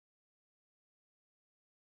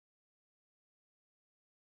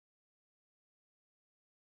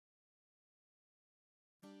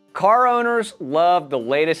Car owners love the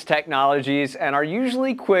latest technologies and are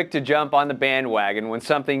usually quick to jump on the bandwagon when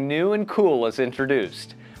something new and cool is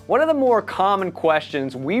introduced. One of the more common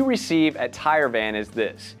questions we receive at TireVan is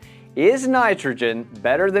this: is nitrogen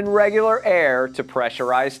better than regular air to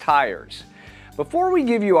pressurize tires? Before we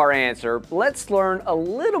give you our answer, let's learn a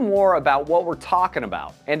little more about what we're talking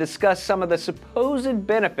about and discuss some of the supposed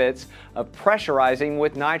benefits of pressurizing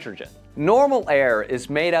with nitrogen. Normal air is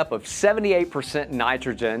made up of 78%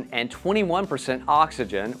 nitrogen and 21%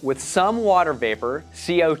 oxygen, with some water vapor,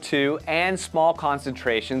 CO2, and small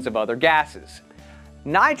concentrations of other gases.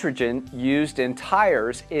 Nitrogen used in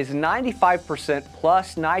tires is 95%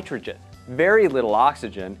 plus nitrogen, very little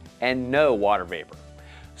oxygen, and no water vapor.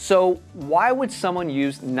 So why would someone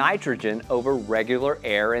use nitrogen over regular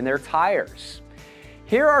air in their tires?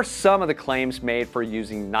 Here are some of the claims made for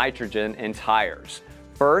using nitrogen in tires.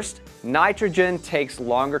 First, nitrogen takes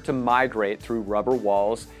longer to migrate through rubber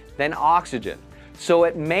walls than oxygen, so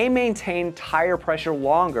it may maintain tire pressure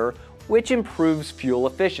longer, which improves fuel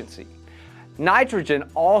efficiency. Nitrogen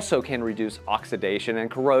also can reduce oxidation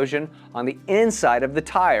and corrosion on the inside of the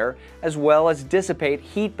tire, as well as dissipate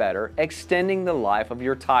heat better, extending the life of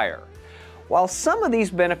your tire. While some of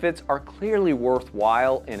these benefits are clearly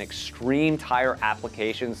worthwhile in extreme tire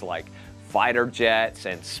applications like fighter jets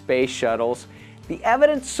and space shuttles, the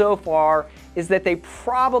evidence so far is that they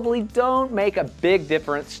probably don't make a big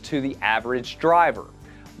difference to the average driver.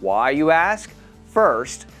 Why, you ask?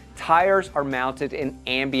 First, tires are mounted in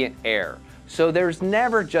ambient air, so there's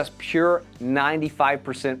never just pure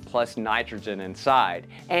 95% plus nitrogen inside.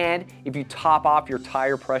 And if you top off your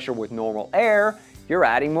tire pressure with normal air, you're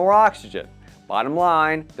adding more oxygen. Bottom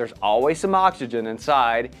line, there's always some oxygen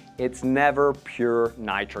inside. It's never pure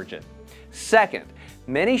nitrogen. Second,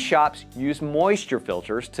 many shops use moisture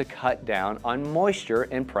filters to cut down on moisture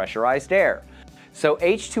in pressurized air. So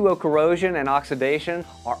H2O corrosion and oxidation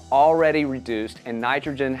are already reduced, and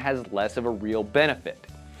nitrogen has less of a real benefit.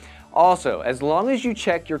 Also, as long as you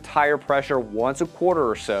check your tire pressure once a quarter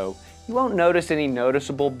or so, you won't notice any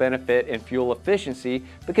noticeable benefit in fuel efficiency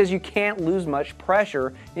because you can't lose much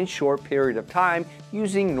pressure in a short period of time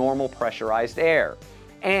using normal pressurized air.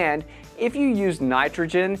 And if you use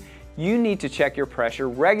nitrogen, you need to check your pressure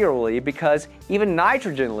regularly because even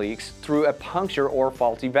nitrogen leaks through a puncture or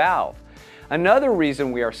faulty valve. Another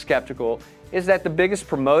reason we are skeptical is that the biggest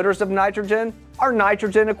promoters of nitrogen are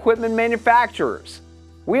nitrogen equipment manufacturers.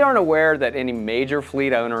 We aren't aware that any major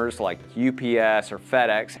fleet owners like UPS or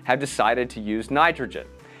FedEx have decided to use nitrogen.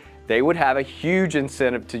 They would have a huge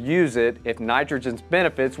incentive to use it if nitrogen's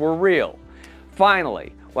benefits were real.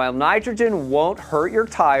 Finally, while nitrogen won't hurt your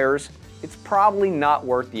tires, it's probably not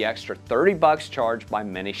worth the extra $30 charged by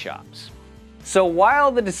many shops. So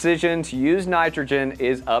while the decision to use nitrogen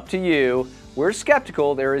is up to you, we're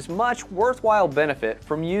skeptical there is much worthwhile benefit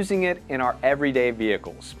from using it in our everyday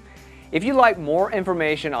vehicles. If you'd like more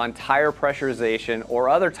information on tire pressurization or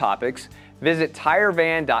other topics, visit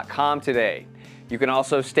TireVan.com today. You can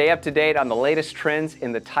also stay up to date on the latest trends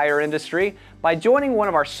in the tire industry by joining one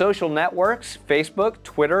of our social networks, Facebook,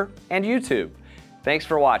 Twitter, and YouTube. Thanks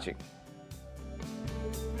for watching.